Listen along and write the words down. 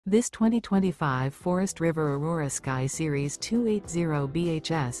This 2025 Forest River Aurora Sky Series 280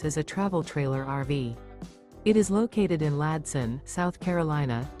 BHS is a travel trailer RV. It is located in Ladson, South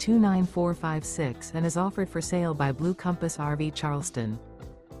Carolina, 29456 and is offered for sale by Blue Compass RV Charleston.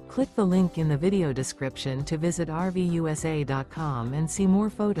 Click the link in the video description to visit RVUSA.com and see more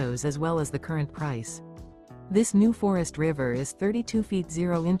photos as well as the current price. This new Forest River is 32 feet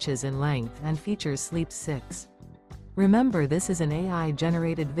 0 inches in length and features Sleep 6. Remember, this is an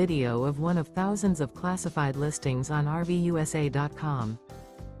AI-generated video of one of thousands of classified listings on RVUSA.com.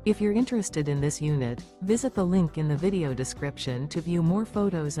 If you're interested in this unit, visit the link in the video description to view more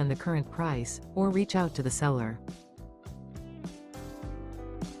photos and the current price, or reach out to the seller.